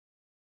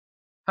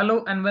Hello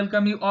and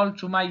welcome you all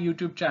to my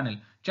YouTube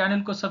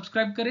channel को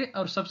subscribe करें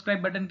और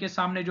subscribe button के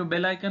सामने जो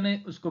बेल आइकन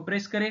है उसको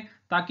प्रेस करें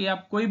ताकि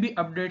आप कोई भी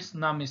अपडेट्स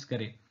ना मिस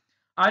करें।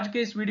 आज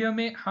के इस वीडियो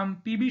में हम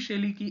पीबी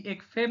शेली की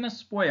एक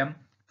famous poem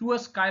to a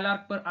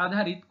skylark पर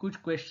आधारित कुछ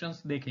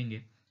क्वेश्चंस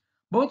देखेंगे।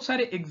 बहुत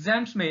सारे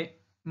एग्जाम्स में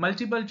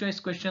मल्टीपल चॉइस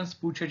क्वेश्चंस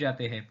पूछे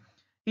जाते हैं।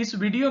 इस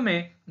वीडियो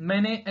में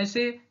मैंने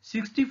ऐसे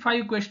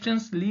 65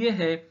 क्वेश्चंस लिए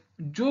हैं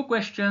जो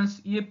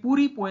क्वेश्चंस ये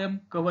पूरी पोएम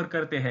कवर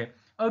करते हैं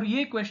और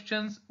ये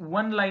क्वेश्चंस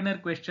वन लाइनर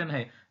क्वेश्चन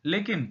है,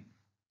 लेकिन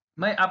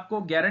मैं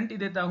आपको गारंटी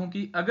देता हूं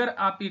कि अगर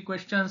आप ये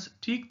क्वेश्चंस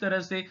ठीक तरह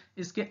से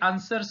इसके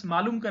आंसर्स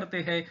मालूम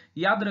करते हैं,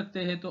 याद रखते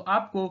हैं, तो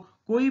आपको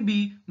कोई भी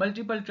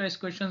मल्टीपल चॉइस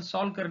क्वेश्चन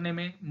सॉल्व करने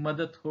में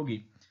मदद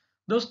होगी।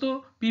 दोस्तों,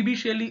 पीबी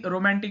शेली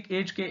रोमांटिक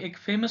एज के एक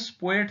फेमस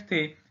पोएट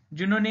थे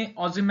जिन्होंने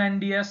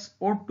ओzymandias,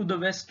 odd to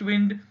the west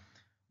wind,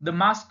 the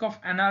mask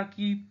of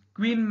anarchy,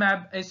 queen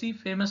मैब ऐसी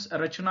फेमस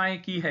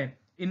रचनाएं की है।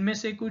 इनमें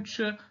से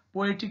कुछ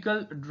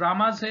पोएटिकल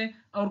ड्रामाज है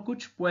और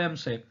कुछ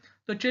पोएम्स है।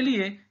 तो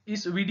चलिए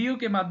इस वीडियो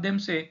के माध्यम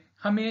से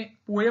हमें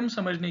पोएम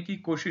समझने की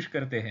कोशिश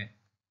करते हैं।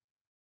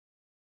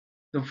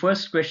 तो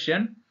first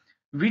question,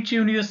 which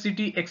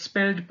university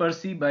expelled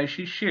पर्सी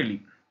बायशी शेली?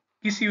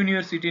 किस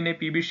यूनिवर्सिटी ने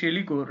पीबी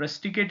शेली को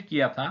रस्टिकेट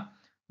किया था?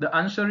 The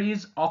answer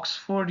is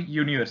Oxford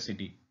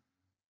university.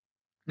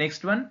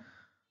 Next one,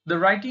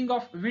 the writing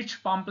of which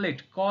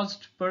pamphlet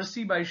caused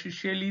pursed बायशी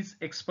शेलीज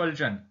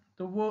expulsion?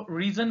 तो वो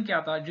रीजन क्या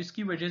था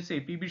जिसकी वजह से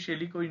पीबी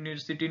शेली को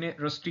यूनिवर्सिटी ने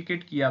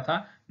रस्टिकेट किया था,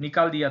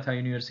 निकाल दिया था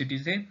यूनिवर्सिटी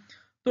से?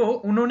 तो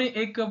उन्होंने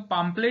एक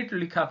पॉम्पलेट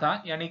लिखा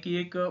था, यानी कि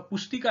एक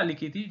पुस्तिका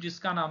लिखी थी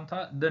जिसका नाम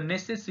था द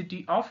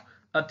नेसेसिटी ऑफ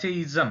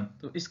अथेइज्म।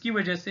 तो इसकी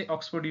वजह से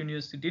ऑक्सफोर्ड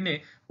यूनिवर्सिटी ने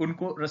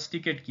उनको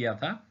रस्टिकेट किया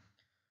था।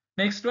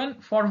 Next one,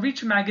 for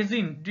which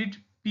magazine did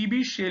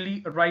PB Shelley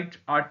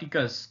right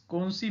articles?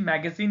 कौन सी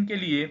मैगजीन के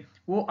लिए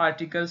वो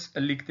आर्टिकल्स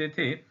लिखते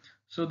थे?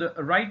 So the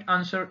right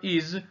answer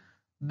is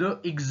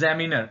the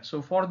examiner. So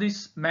for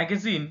this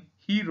magazine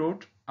he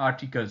wrote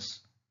articles.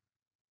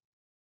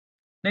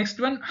 Next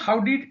one, how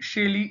did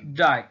Shelley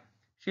die?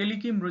 शेली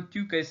की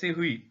मृत्यु कैसे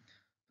हुई?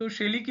 तो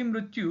शेली की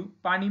मृत्यु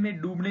पानी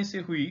में डूबने से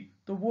हुई।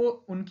 तो वो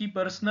उनकी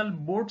पर्सनल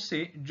बोट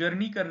से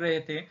जर्नी कर रहे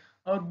थे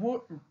और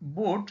वो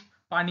बोट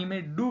पानी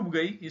में डूब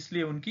गई,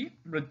 इसलिए उनकी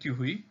मृत्यु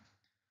हुई।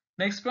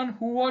 Next one,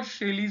 who was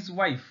शेलीज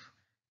wife?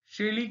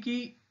 शेली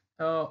की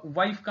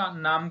वाइफ का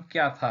नाम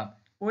क्या था?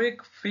 वो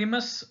एक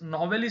फेमस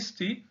नॉवेलिस्ट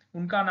थी,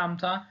 उनका नाम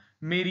था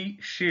मेरी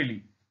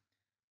शेली।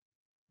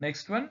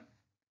 Next one,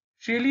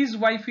 शेलीज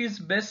wife is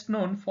best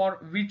known for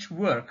which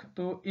work?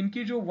 तो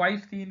इनकी जो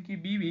वाइफ थी, इनकी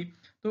बीवी,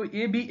 तो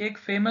ये भी एक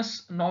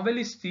फेमस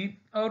नॉवेलिस्ट थी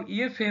और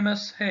ये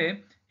फेमस है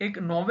एक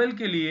नॉवेल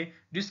के लिए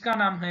जिसका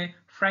नाम है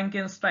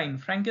फ्रैंकेनस्टाइन।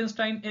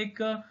 फ्रैंकेनस्टाइन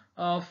एक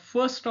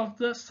first of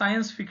the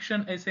science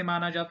fiction ऐसे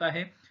माना जाता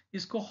है,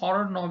 इसको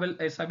हॉरर नॉवेल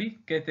ऐसा भी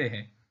कहते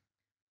हैं।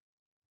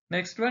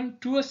 Next one,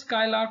 to a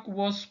skylark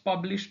was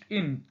published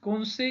in?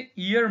 कौन से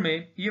ईयर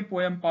में ये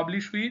पोएम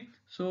पब्लिश हुई?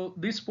 So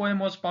this poem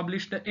was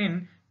published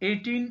in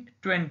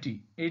 1820।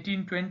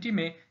 1820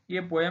 में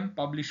ये पोएम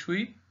पब्लिश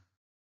हुई।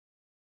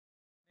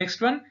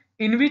 Next one,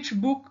 in which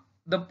book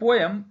the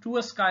poem to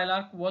a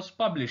skylark was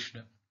published?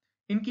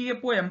 इनकी ये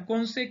पोएम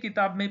कौन से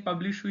किताब में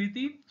पब्लिश हुई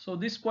थी? So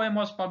this poem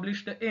was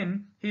published in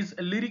his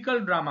lyrical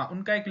drama.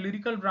 उनका एक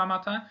लिरिकल ड्रामा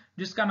था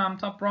जिसका नाम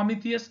था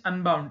प्रोमिथियस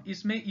अनबाउंड,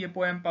 इसमें ये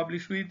पोएम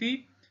पब्लिश हुई थी।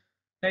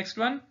 Next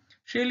one,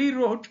 Shelley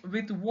road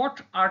with what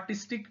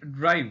artistic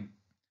drive?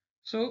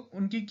 सो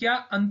उनकी क्या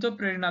अंत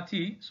प्रेरणा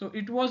थी? So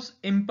it was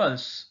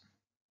impulse.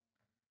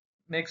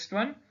 Next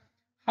one,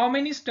 how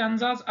many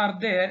stanzas are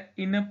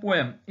there in a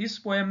poem? इस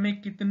पोएम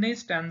में कितने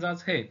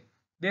स्टैंजाज है?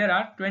 There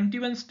are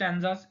 21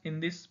 stanzas in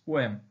this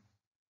poem.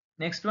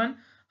 Next one,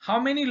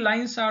 how many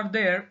lines are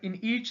there in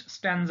each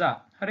stanza?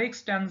 हर एक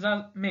stanza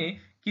में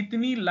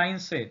कितनी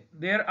lines है?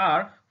 There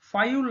are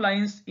 5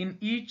 lines in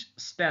each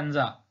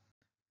stanza.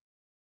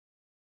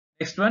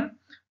 Next one,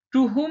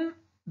 to whom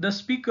the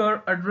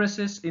speaker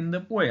addresses in the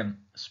poem?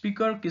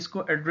 Speaker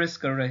किसको address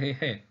कर रहे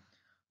हैं?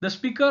 The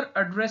speaker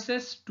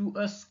addresses to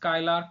a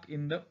skylark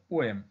in the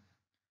poem.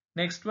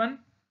 Next one,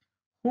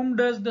 whom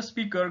does the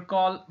speaker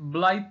call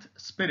blithe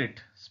spirit?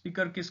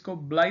 Speaker किसको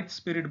blithe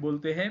spirit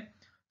बोलते हैं?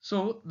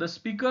 So the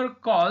speaker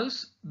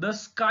calls the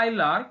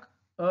skylark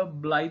a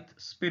blithe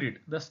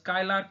spirit. The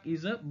skylark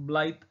is a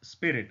blithe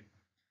spirit.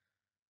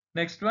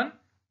 Next one,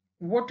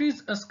 what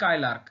is a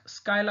skylark?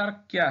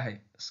 Skylark क्या है?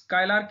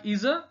 Skylark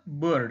is a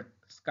bird.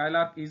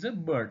 Skylark is a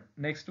bird.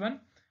 Next one,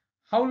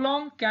 how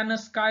long can a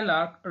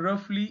skylark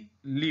roughly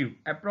live?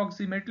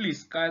 Approximately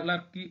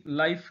skylark की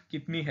life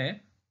कितनी है?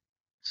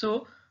 So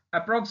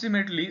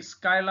approximately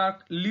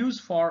skylark lives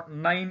for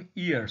 9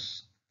 years.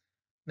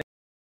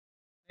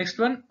 Next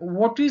one,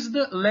 what is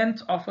the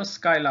length of a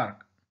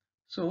skylark?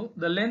 So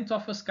the length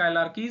of a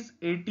skylark is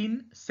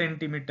 18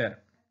 centimeter.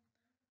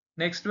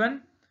 Next one,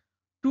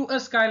 to a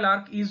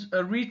skylark is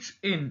a rich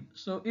in?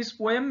 So इस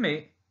poem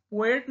में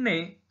poet ने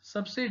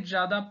सबसे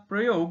ज्यादा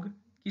प्रयोग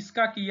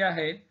किसका किया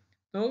है?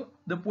 तो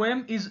the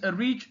poem is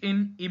rich in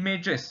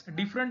images.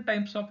 Different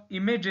types of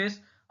images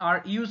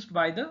are used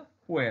by the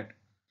poet.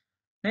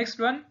 Next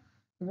one,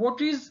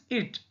 what is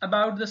it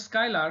about the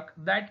Skylark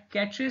that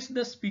catches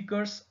the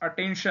speaker's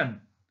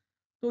attention?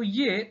 तो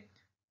ये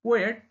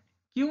पोएट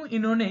क्यों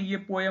इन्होंने ये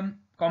पोएम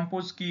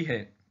कंपोज की है,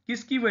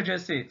 किसकी वजह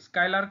से,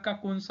 स्काइलार्क का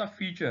कौन सा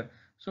feature?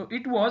 So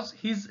it was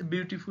his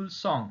beautiful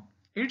song,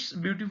 it's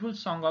beautiful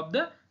song of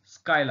the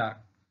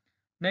स्काइलार्क.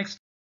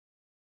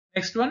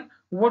 Next one,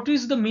 what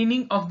is the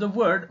meaning of the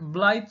word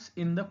ब्लाइथ्स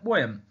in the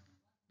poem?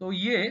 तो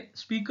ये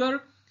स्पीकर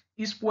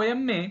इस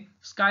पोएम में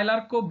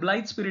स्काइलार्क को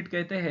ब्लाइथ स्पिरिट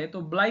कहते हैं.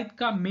 तो ब्लाइथ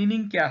का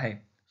मीनिंग क्या है?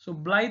 सो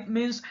ब्लाइथ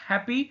मीन्स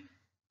हैप्पी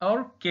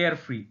और care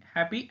free,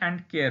 happy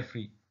and care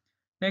free.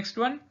 Next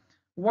one,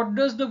 what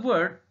does the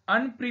word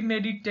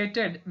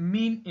unpremeditated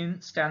mean in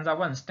stanza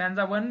 1?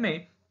 Stanza 1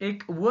 में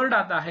एक word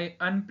आता है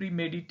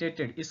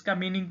unpremeditated, इसका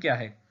meaning क्या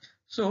है?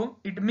 So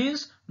it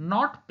means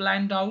not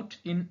planned out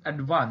in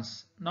advance,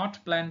 not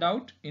planned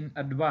out in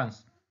advance.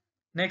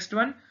 Next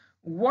one,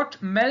 what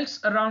melts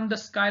around the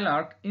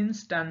skylark in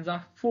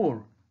stanza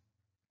 4?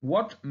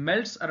 What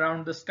melts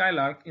around the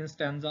skylark in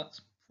stanza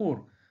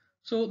 4?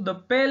 So the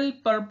pale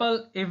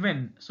purple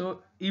even,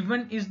 so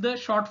even is the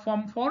short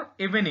form for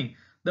evening.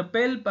 The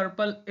pale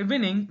purple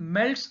evening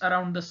melts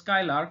around the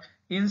skylark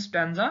in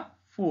stanza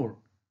 4.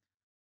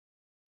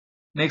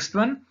 Next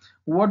one,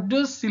 what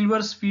does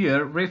silver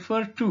sphere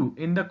refer to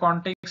in the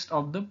context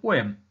of the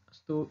poem?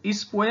 तो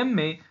इस poem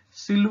में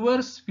silver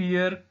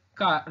sphere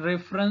का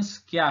reference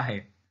क्या है?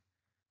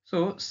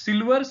 So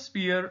silver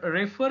sphere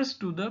refers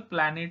to the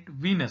planet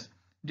Venus.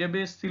 जब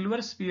ये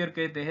silver sphere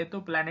कहते हैं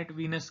तो planet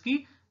Venus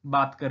की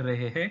बात कर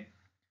रहे हैं.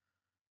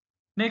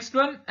 Next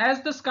one,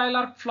 as the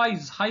skylark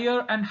flies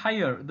higher and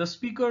higher, the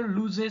speaker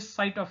loses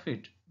sight of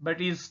it, but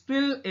is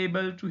still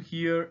able to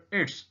hear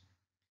it.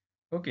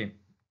 Okay,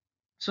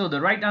 so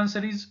the right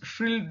answer is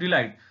shrill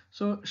delight.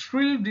 So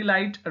shrill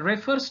delight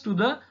refers to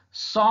the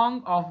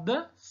song of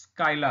the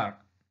skylark.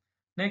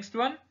 Next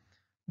one,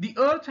 the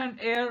earth and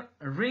air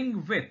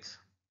ring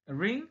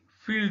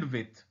filled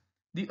with,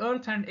 the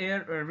earth and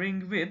air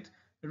ring with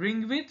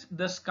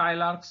the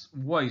skylark's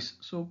voice.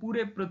 So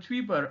पूरे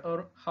पृथ्वी पर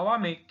और हवा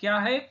में क्या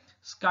है?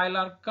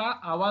 स्काइलार्क का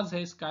आवाज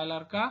है,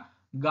 स्काइलार्क का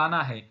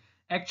गाना है.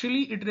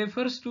 Actually it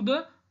refers to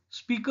the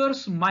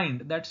speaker's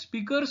mind, that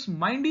speaker's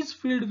mind is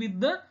filled with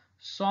the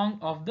song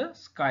of the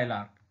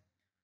skylark.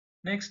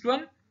 Next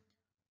one,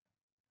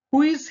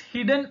 who is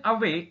hidden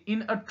away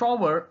in a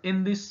tower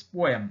in this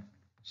poem?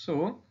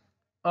 So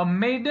a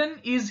maiden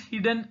is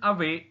hidden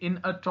away in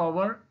a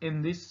tower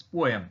in this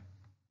poem.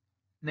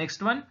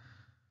 Next one,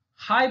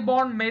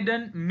 highborn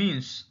maiden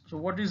means, so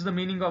what is the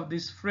meaning of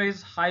this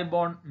phrase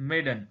highborn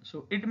maiden?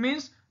 So it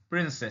means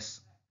princess.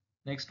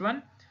 Next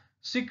one,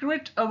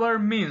 secret hour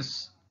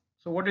means,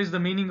 so what is the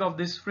meaning of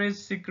this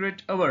phrase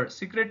secret hour?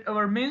 Secret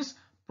hour means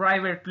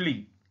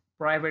privately.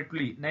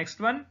 Next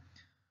one,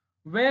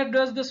 where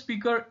does the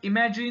speaker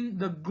imagine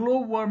the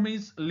glowworm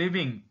is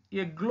living?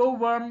 ये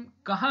glowworm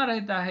कहाँ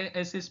रहता है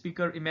ऐसे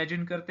speaker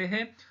imagine करते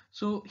हैं.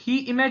 So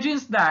he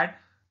imagines that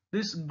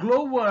this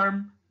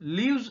glowworm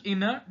lives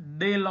in a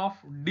dale of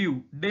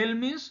dew. Dale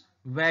means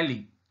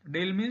valley.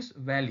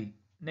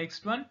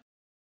 Next one,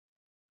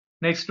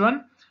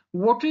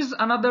 what is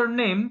another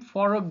name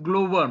for a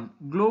glowworm?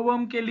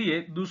 Glowworm के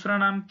लिए दूसरा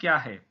नाम क्या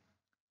है?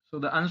 So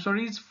the answer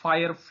is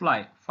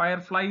firefly.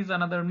 Firefly is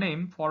another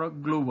name for a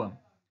glowworm.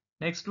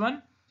 Next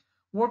one,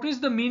 what is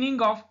the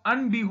meaning of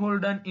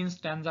unbeholden in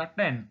stanza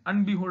 10?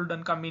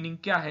 Unbeholden का meaning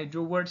क्या है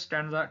जो word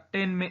stanza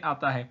 10 में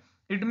आता है?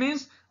 It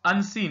means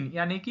unseen,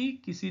 यानी कि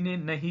किसी ने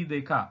नहीं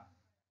देखा.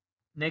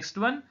 Next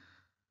one,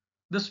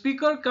 the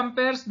speaker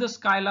compares the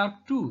skylark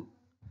to.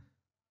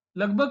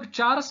 लगभग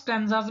 4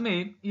 स्टैंजाज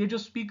में ये जो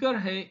स्पीकर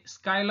है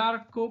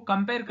स्काइलार्क को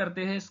कंपेयर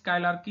करते हैं,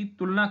 स्काइलार्क की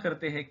तुलना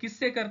करते हैं.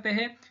 किससे करते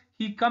हैं?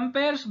 He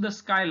compares the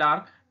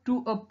skylark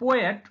to a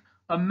poet,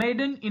 a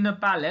maiden in a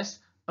palace,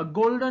 a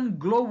golden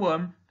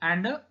glowworm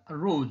and a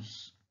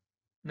rose.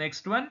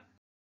 Next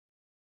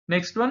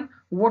one,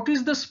 what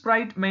is the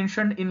sprite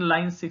mentioned in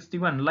line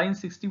 61? line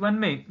 61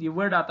 में ये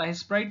वर्ड आता है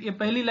sprite. ये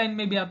पहली लाइन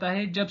में भी आता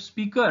है जब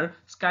स्पीकर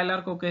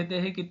स्काइलार्क को कहते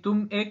हैं कि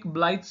तुम एक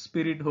ब्लाइथ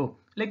स्पिरिट हो.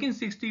 लेकिन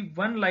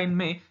 61 लाइन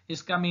में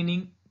इसका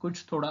मीनिंग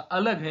कुछ थोड़ा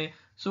अलग है.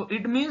 So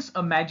it means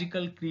a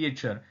magical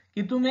creature,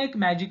 कि तुम एक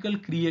मैजिकल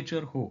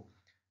क्रिएचर हो.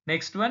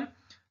 Next one,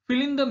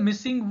 fill in the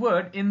missing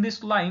word in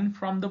this line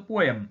from the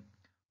poem.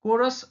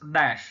 Chorus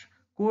dash.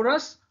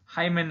 Chorus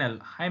hymeneal.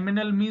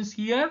 Hymeneal means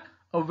here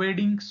a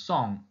wedding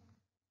song.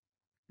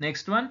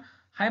 Next one,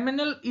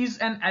 hymeneal is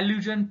an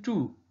allusion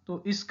to.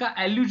 तो इसका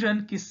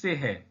allusion किससे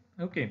है?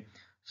 Okay,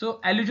 so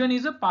allusion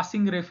is a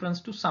passing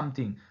reference to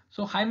something.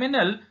 So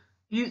hymeneal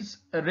is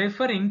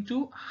referring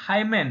to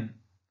Hymen,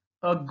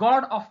 a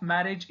god of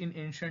marriage in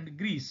ancient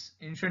Greece.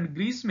 Ancient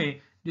Greece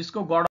में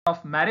जिसको god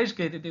of marriage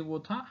कहते थे वो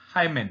था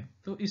Hymen.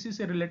 तो इसी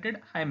से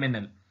related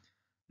hymeneal.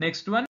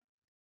 Next one,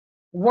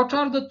 what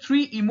are the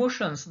 3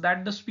 emotions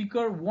that the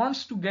speaker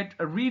wants to get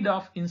rid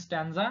of in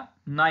stanza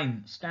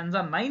 9?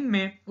 Stanza 9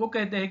 में वो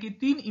कहते हैं कि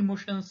 3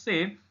 emotions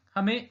से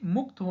हमें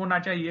मुक्त होना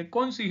चाहिए.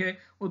 कौन सी है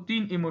वो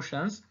 3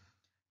 emotions?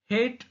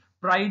 Hate,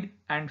 pride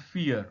and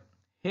fear.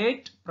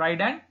 Hate,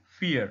 pride and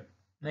fear.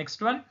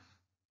 Next one,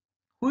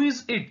 who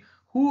is it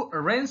who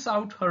rents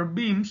out her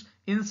beams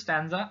in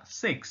stanza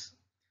 6.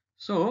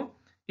 So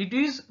it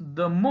is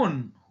the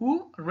moon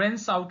who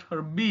rents out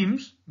her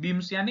beams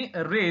yani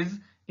rays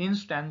in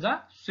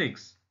stanza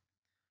 6.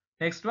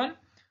 Next one,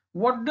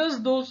 what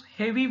does those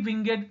heavy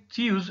winged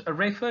thieves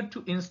refer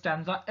to in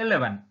stanza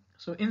 11?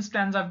 So in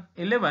stanza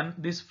 11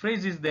 this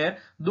phrase is there,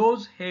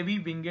 those heavy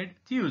winged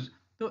thieves.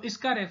 तो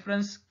इसका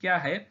reference क्या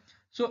है?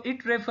 So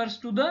it refers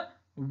to the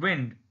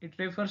wind. It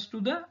refers to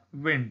the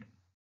wind.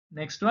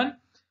 Next one,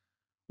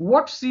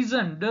 what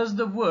season does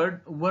the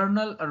word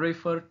vernal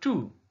refer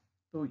to?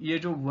 तो ये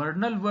जो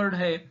vernal word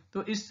है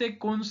तो इससे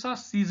कौन सा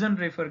season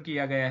refer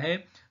किया गया है?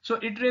 So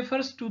it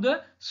refers to the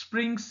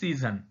spring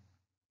season.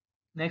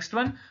 Next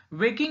one,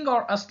 waking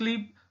or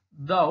asleep,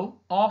 thou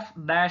of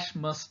dash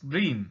must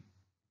dream.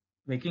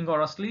 Waking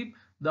or asleep,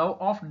 thou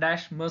of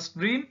dash must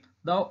dream,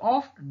 thou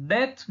of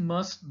death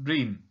must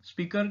dream.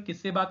 Speaker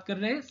किससे बात कर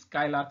रहे हैं?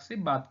 Skylark से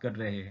बात कर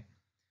रहे हैं.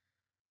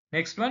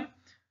 Next one,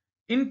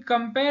 in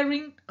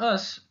comparing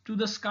us to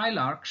the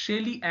Skylark,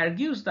 Shelley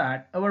argues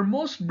that our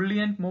most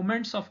brilliant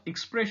moments of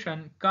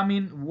expression come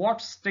in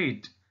what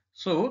state?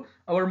 So,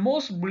 our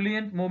most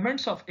brilliant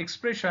moments of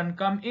expression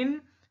come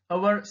in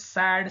our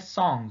sad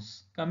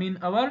songs. Come in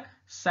our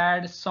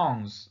sad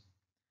songs.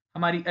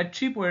 हमारी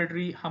अच्छी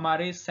poetry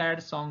हमारे sad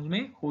songs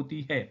में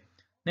होती है.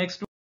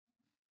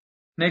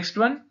 Next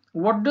one,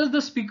 what does the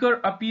speaker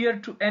appear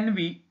to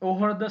N V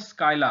over the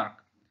skylark?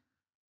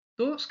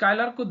 तो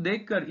skylark को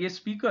देखकर ये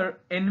स्पीकर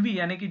एनवी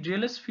यानी कि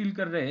जेलस फील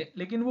कर रहे हैं,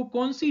 लेकिन वो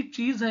कौन सी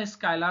चीज है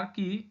स्काईलार्क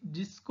की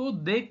जिसको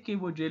देख के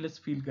वो जेलस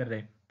फील कर रहे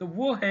हैं? तो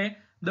वो है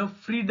the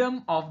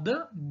freedom of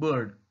the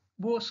bird.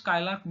 वो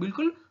स्काईलार्क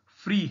बिल्कुल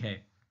फ्री है.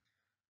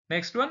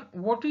 Next one,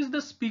 what is the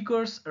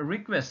speaker's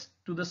request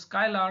to the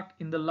Skylark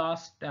in the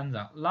last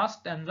stanza?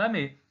 Last stanza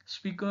में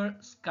speaker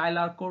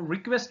Skylark को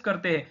request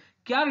करते हैं.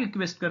 क्या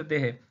request करते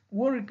हैं?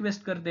 वो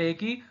request करते हैं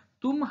कि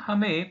तुम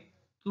हमें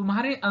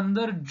तुम्हारे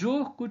अंदर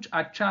जो कुछ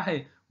अच्छा है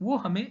वो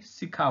हमें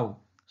सिखाओ.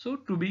 So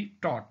to be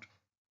taught.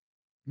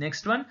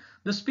 Next one,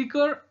 the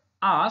speaker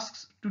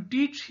asks to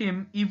teach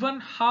him even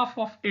half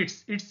of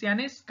its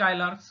यानी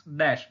Skylark's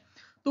dash.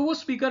 तो वो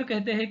speaker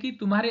कहते हैं कि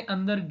तुम्हारे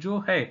अंदर जो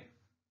है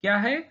क्या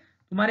है?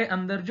 तुम्हारे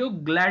अंदर जो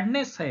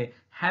ग्लैडनेस है,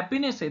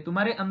 हैप्पीनेस है,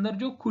 तुम्हारे अंदर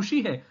जो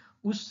खुशी है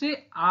उससे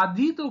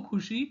आधी तो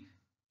खुशी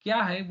क्या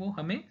है वो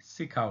हमें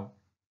सिखाओ.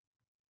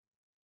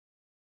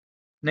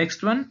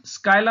 Next one,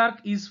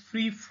 skylark is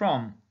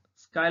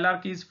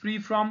free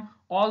from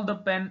all the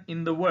pain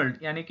in the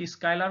world, यानी कि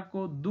स्काईलार्क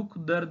को दुख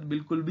दर्द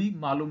बिल्कुल भी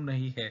मालूम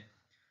नहीं है.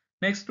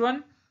 Next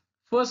one,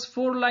 first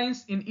 4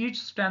 lines in each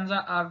stanza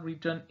are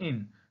written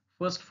in.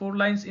 First 4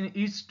 lines in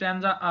each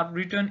stanza are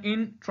written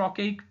in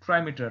ट्रॉकेइक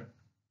trimeter.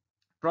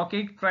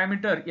 ट्रॉकेइक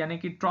trimeter यानी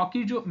कि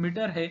ट्रॉकी जो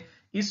मीटर है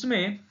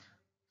इसमें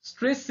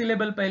स्ट्रेस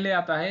सिलेबल पहले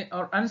आता है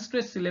और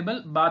अनस्ट्रेस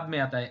सिलेबल बाद में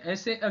आता है.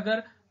 ऐसे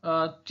अगर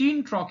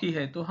 3 ट्रॉकी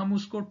है तो हम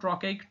उसको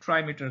ट्रॉकेइक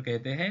ट्राइमीटर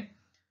कहते हैं.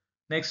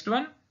 Next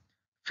one,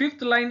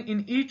 fifth line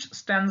in each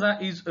stanza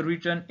is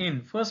written in.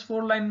 First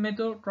 4 line में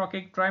तो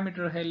ट्रॉकेइक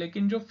ट्राइमीटर है,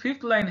 लेकिन जो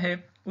फिफ्थ लाइन है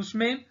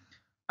उसमें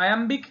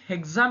आयम्बिक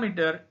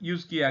हेक्सामीटर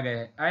यूज किया गया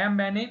है.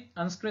 आयम्ब यानी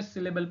अनस्ट्रेस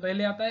सिलेबल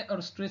पहले आता है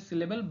और स्ट्रेस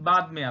सिलेबल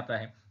बाद में आता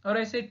है, और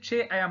ऐसे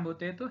 6 आयाम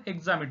होते हैं तो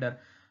हेक्सामीटर.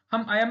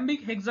 हम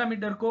आयम्बिक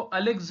हेक्सामीटर को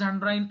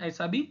अलेक्जेंड्राइन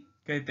ऐसा भी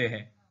कहते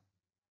हैं.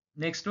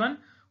 Next one,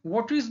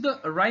 what is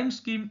the rhyme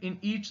scheme in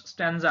each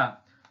stanza.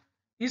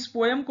 इस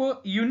पोएम को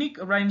यूनिक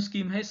राइम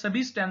स्कीम है,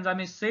 सभी स्टैंजा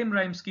में सेम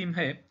राइम स्कीम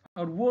है,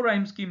 और वो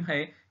राइम स्कीम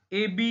है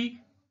A B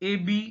A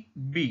B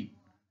B.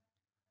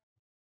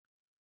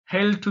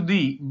 Hail to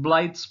thee,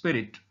 blithe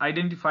spirit,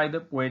 identify the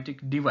poetic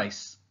device.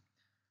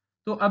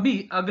 तो अभी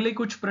अगले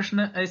कुछ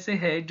प्रश्न ऐसे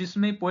हैं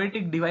जिसमें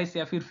पोएटिक डिवाइस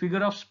या फिर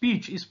फिगर ऑफ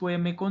स्पीच इस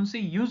पोएम में कौन से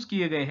यूज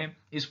किए गए हैं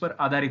इस पर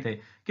आधारित है,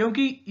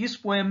 क्योंकि इस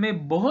पोएम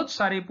में बहुत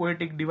सारे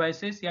पोएटिक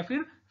डिवाइसेस या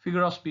फिर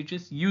फिगर ऑफ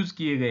स्पीचेस यूज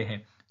किए गए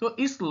हैं. तो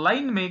इस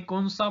लाइन में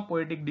कौन सा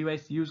पोएटिक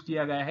डिवाइस यूज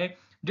किया गया है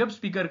जब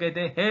स्पीकर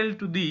कहते हैं hello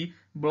to the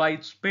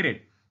blithe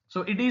spirit?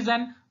 So it is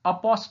an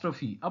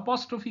apostrophe.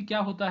 Apostrophe क्या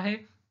होता है?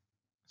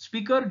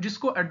 स्पीकर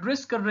जिसको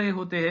एड्रेस कर रहे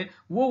होते हैं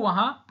वो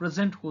वहां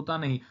प्रेजेंट होता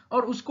नहीं,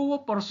 और उसको वो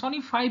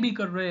पर्सोनिफाई भी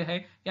कर रहे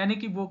हैं, यानी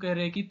कि वो कह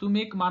रहे हैं कि तुम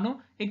एक मानो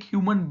एक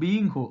ह्यूमन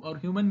बीइंग हो और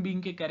ह्यूमन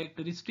बीइंग के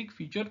कैरेक्टरिस्टिक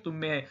फीचर तुम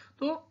में है,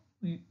 तो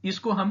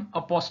इसको हम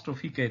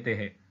अपोस्ट्रोफी कहते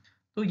हैं.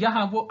 तो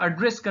यहां वो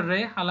एड्रेस कर रहे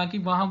हैं, हालांकि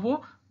वहां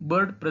वो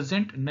वर्ड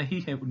प्रेजेंट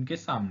नहीं है उनके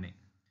सामने.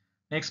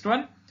 Next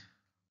one,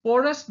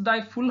 Pour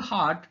thy full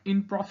heart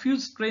in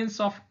profuse strains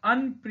of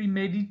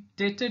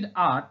unpremeditated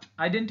art,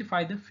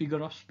 identify the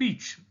figure of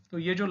speech. तो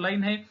ये जो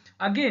लाइन है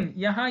अगेन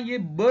यहाँ ये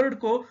बर्ड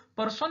को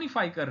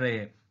पर्सोनिफाई कर रहे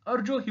हैं,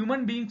 और जो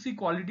ह्यूमन बीइंग्स की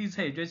क्वालिटीज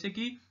है जैसे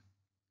कि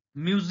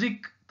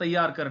म्यूजिक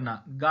तैयार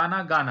करना,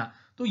 गाना गाना,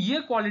 तो ये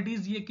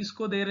क्वालिटीज ये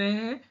किसको दे रहे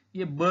हैं?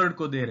 ये बर्ड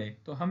को दे रहे हैं.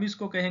 तो हम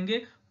इसको कहेंगे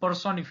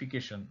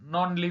personification.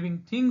 Non living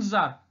things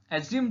are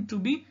assumed to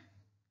be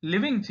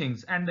living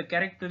things and the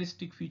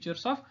characteristic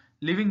features of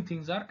living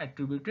things are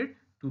attributed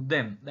to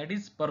them. That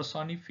is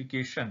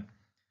personification.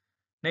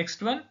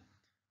 Next one,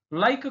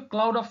 like a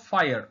cloud of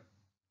fire,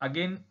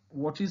 again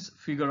what is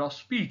figure of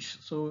speech?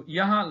 सो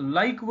यहाँ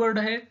like word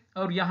है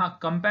और यहाँ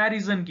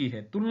comparison की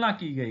है, तुलना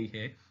की गई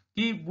है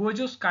कि वो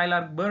जो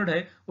स्काईलार्क बर्ड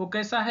है वो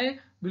कैसा है,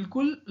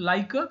 बिल्कुल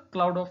like a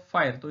cloud of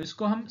fire. तो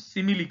इसको हम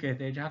सिमिली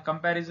कहते हैं, जहां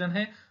कंपैरिजन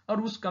है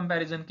और उस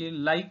कंपैरिजन के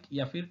लाइक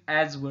या फिर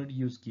एज वर्ड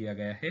यूज किया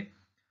गया है।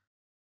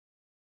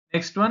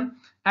 Next one,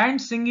 and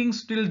singing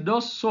still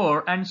dose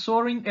सोर and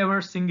souring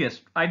ever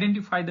सिंगेस्ट,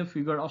 identify the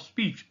figure of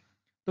speech.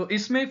 तो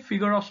इसमें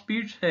फिगर ऑफ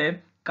स्पीच है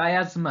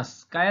कायाज्मस।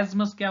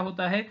 कायाज्मस क्या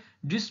होता है?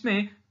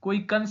 जिसमें कोई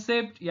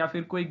कंसेप्ट या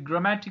फिर कोई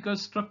ग्रामेटिकल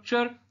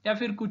स्ट्रक्चर या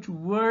फिर कुछ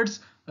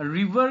वर्ड्स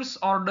रिवर्स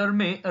ऑर्डर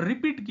में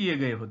रिपीट किए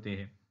गए होते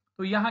हैं।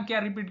 तो यहां क्या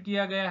रिपीट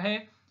किया गया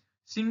है?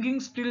 सिंगिंग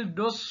स्टिल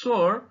डोज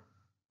सोर,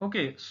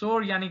 ओके,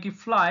 सोर यानी कि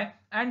फ्लाई,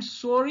 एंड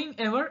सोरिंग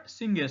एवर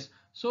सिंगेस।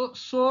 सो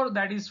सोर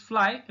दैट इज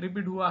फ्लाई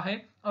रिपीट हुआ है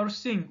और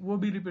सिंग वो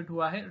भी रिपीट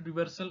हुआ है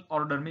रिवर्सल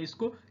ऑर्डर में,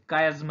 इसको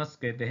कायाज्मस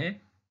कहते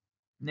हैं।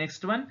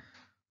 Next one,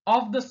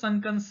 of the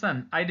सनकन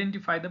sun,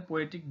 identify the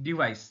poetic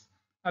device.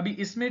 अभी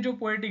इसमें जो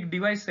पोएटिक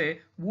डिवाइस है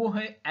वो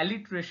है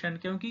एलिट्रेशन,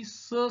 क्योंकि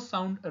स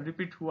साउंड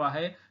रिपीट हुआ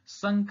है,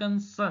 संकन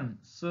सन,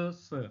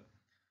 स।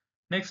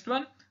 Next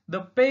one, the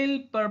pale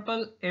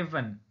purple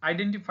Avon,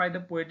 identify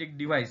the poetic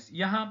device.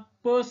 यहां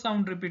प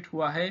साउंड रिपीट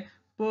हुआ है,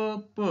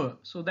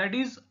 प, so that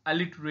is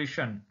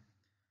alliteration.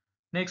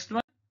 Next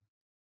one,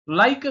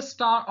 like a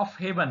star of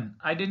heaven,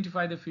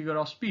 identify the figure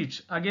of speech.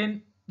 Again,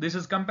 this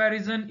is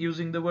comparison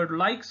using the word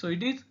like, so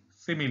it is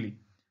simile.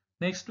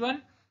 Next one,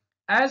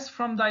 as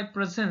from thy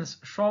presence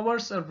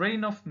showers a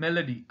rain of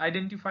melody,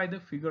 identify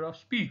the figure of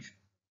speech.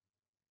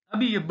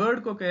 अभी ये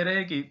bird को कह रहे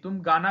हैं कि तुम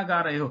गाना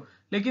गा रहे हो,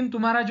 लेकिन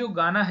तुम्हारा जो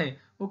गाना है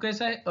वो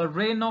कैसा है? अ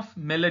रेन ऑफ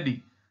मेलोडी।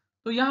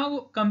 तो यहां वो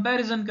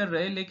कंपैरिजन कर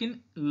रहे हैं, लेकिन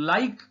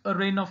like a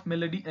rain of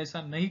melody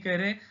ऐसा नहीं कह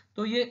रहे।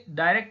 तो ये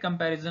डायरेक्ट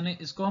कंपैरिजन है,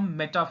 इसको हम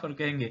मेटाफर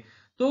कहेंगे।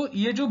 तो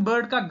ये जो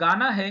बर्ड का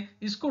गाना है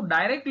इसको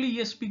डायरेक्टली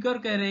ये स्पीकर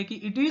कह रहे हैं कि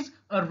it is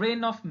a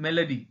rain of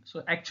melody.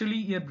 So actually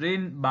ये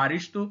रेन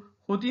बारिश तो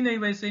होती नहीं,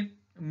 वैसे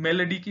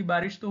मेलोडी की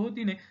बारिश तो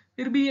होती नहीं,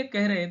 फिर भी ये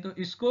कह रहे हैं। तो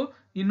इसको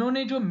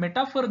इन्होंने जो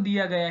मेटाफर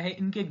दिया गया है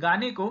इनके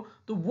गाने को,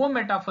 तो वो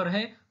मेटाफर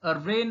है अ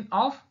rain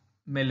of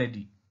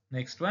melody.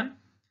 Next one,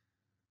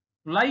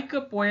 like a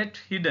poet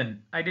hidden,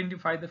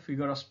 identify the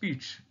figure of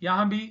speech.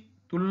 यहां भी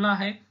तुलना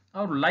है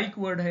और लाइक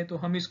वर्ड है, तो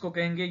हम इसको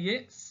कहेंगे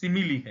ये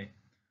सिमिली है।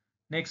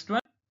 Next one,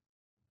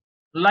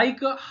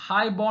 like a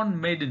high born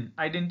maiden,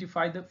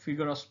 identify the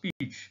figure of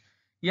speech.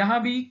 यहां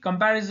भी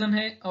कंपैरिजन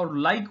है और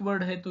लाइक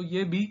वर्ड है, तो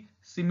ये भी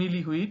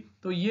सिमिली हुई।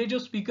 तो ये जो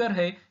स्पीकर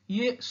है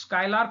ये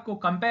स्काईलार्क को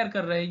कंपेयर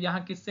कर रहे हैं।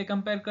 यहां किससे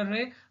कंपेयर कर रहे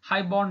हैं?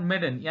 हाई बॉर्न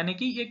मेडन, यानी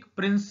कि एक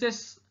प्रिंसेस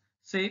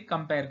से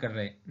कंपेयर कर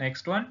रहे हैं।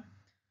 Next one,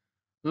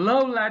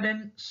 love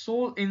laden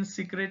soul in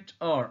secret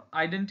और,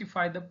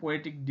 आइडेंटिफाई द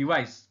पोएटिक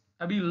डिवाइस।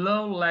 अभी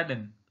लव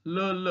लैडन,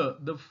 ल,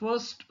 the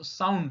first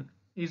sound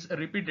is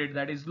repeated,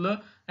 that is l,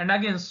 and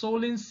again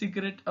soul in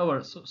secret hour,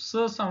 so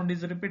s sound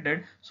is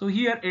repeated, so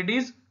here it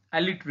is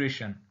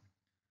alliteration.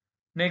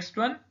 Next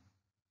one,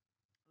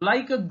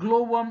 like a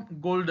glowworm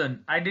golden,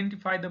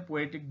 identify the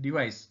poetic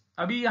device.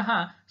 अभी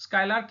यहाँ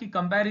skylark की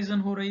comparison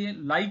हो रही है,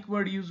 like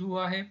word use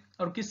हुआ है,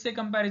 और किससे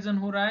कंपैरिजन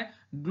हो रहा है?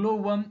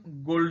 ग्लोवर्म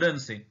गोल्डन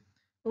से।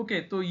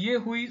 ओके, तो ये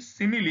हुई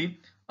सिमिली,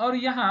 और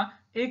यहाँ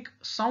एक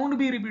साउंड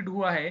भी रिपीट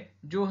हुआ है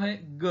जो है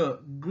ग,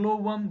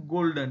 ग्लोवर्म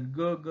गोल्डन,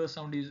 ग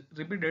sound is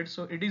repeated,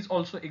 so it is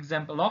also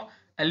example of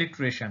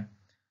alliteration.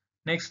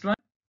 Next one,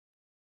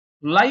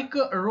 like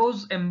a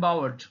rose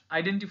embowered,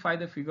 identify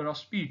the figure of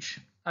speech.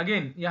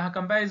 Again यहां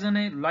कंपैरिजन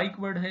है, लाइक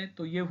वर्ड है,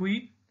 तो ये हुई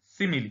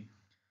simile.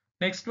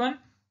 Next one,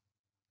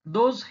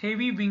 those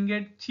heavy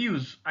winged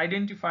thieves,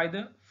 identify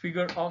the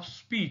figure of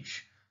speech.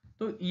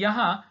 तो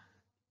यहां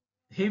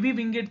heavy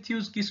winged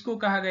थ्यूज किसको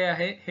कहा गया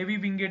है? हेवी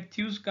विंगेड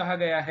थ्यूज कहा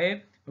गया है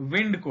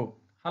विंड को।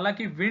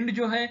 हालांकि विंड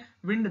जो है,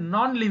 विंड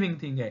नॉन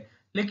लिविंग थिंग है,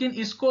 लेकिन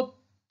इसको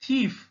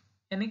थीफ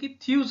यानी कि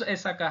थ्यूज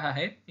ऐसा कहा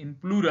है इन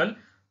प्लूरल,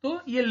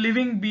 तो ये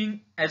लिविंग बीइंग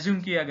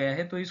एज्यूम किया गया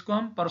है, तो इसको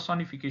हम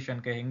पर्सोनिफिकेशन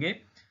कहेंगे।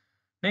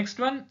 Next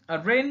one,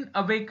 rain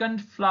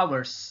awakened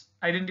flowers,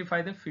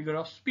 identify the figure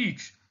of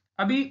speech.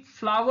 अभी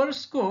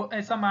फ्लावर्स को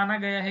ऐसा माना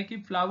गया है कि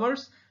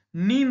फ्लावर्स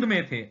नींद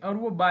में थे और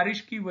वो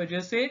बारिश की वजह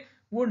से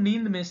वो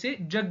नींद में से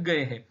जग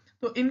गए हैं,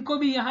 तो इनको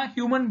भी यहाँ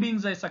ह्यूमन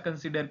बीइंग्स ऐसा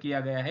कंसीडर किया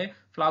गया है,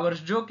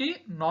 फ्लावर्स जो कि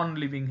नॉन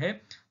लिविंग है,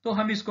 तो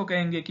हम इसको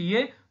कहेंगे कि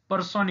ये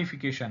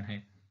पर्सोनिफिकेशन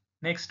है।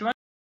 Next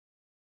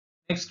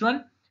one,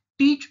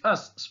 teach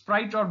us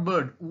Sprite और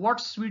bird what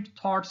sweet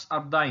thoughts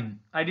are दाइन,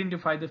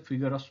 identify the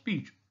figure of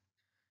speech.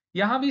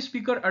 यहां भी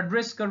स्पीकर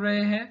एड्रेस कर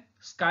रहे हैं,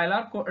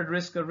 स्काईलार्क को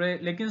एड्रेस कर रहे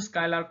हैं, लेकिन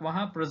स्काईलार्क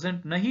वहां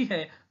प्रेजेंट नहीं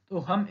है, तो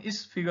हम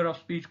इस फिगर ऑफ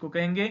स्पीच को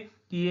कहेंगे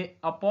कि ये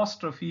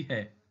अपोस्ट्रोफी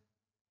है।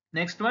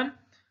 Next one,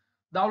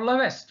 thou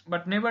lovest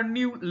but never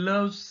knew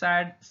love's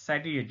sad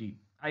satiety,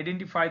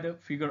 identify the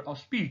figure of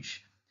speech.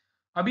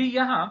 अभी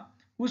यहां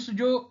उस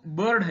जो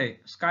बर्ड है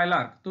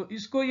स्काईलार्क, तो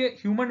इसको ये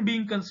ह्यूमन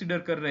बीइंग कंसीडर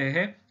कर रहे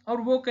हैं,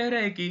 और वो कह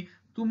रहे हैं कि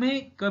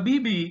तुम्हें कभी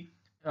भी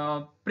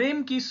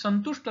प्रेम की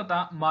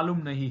संतुष्टता मालूम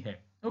नहीं है।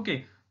 ओके,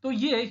 तो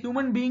ये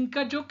ह्यूमन बीइंग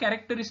का जो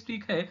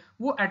कैरेक्टरिस्टिक है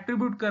वो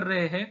एट्रीब्यूट कर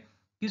रहे हैं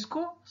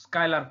किसको?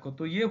 स्काइलार्क को।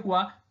 तो ये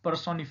हुआ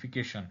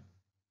personification.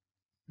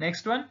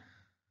 Next one,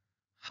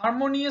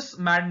 harmonious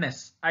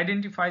madness,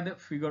 identify the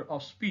figure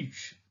of speech.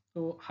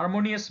 तो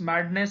हार्मोनियस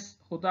मैडनेस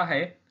होता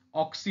है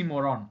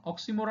ऑक्सीमोरॉन।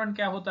 ऑक्सीमोरॉन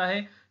क्या होता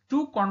है?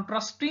 To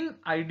contrasting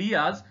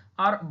ideas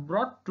are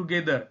brought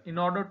together in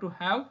order to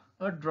have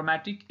a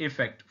dramatic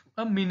effect,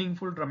 a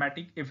meaningful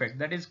dramatic effect,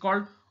 that is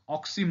called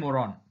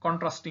oxymoron,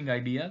 contrasting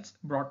ideas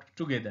brought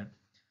together.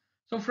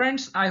 So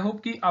friends, I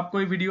hope कि आपको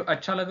ये video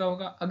अच्छा लगा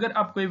होगा। अगर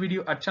आपको ये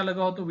वीडियो अच्छा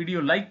लगा हो तो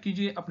वीडियो लाइक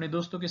कीजिए, अपने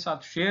दोस्तों के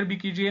साथ शेयर भी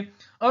कीजिए,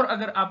 और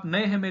अगर आप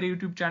नए हैं मेरे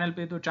YouTube चैनल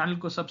पे तो चैनल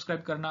को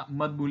सब्सक्राइब करना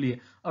मत भूलिए,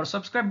 और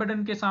सब्सक्राइब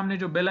बटन के सामने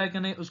जो बेल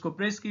आइकन है उसको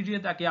प्रेस कीजिए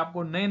ताकि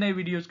आपको नए नए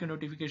वीडियोस के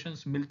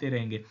नोटिफिकेशंस मिलते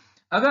रहेंगे।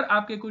 अगर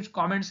आपके कुछ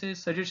कमेंट्स है,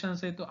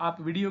 सजेशंस है, तो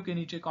आप वीडियो के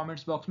नीचे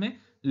कमेंट्स बॉक्स में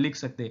लिख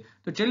सकते हैं।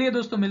 तो चलिए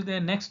दोस्तों, मिलते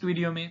हैं नेक्स्ट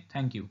वीडियो में।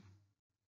 Thank you.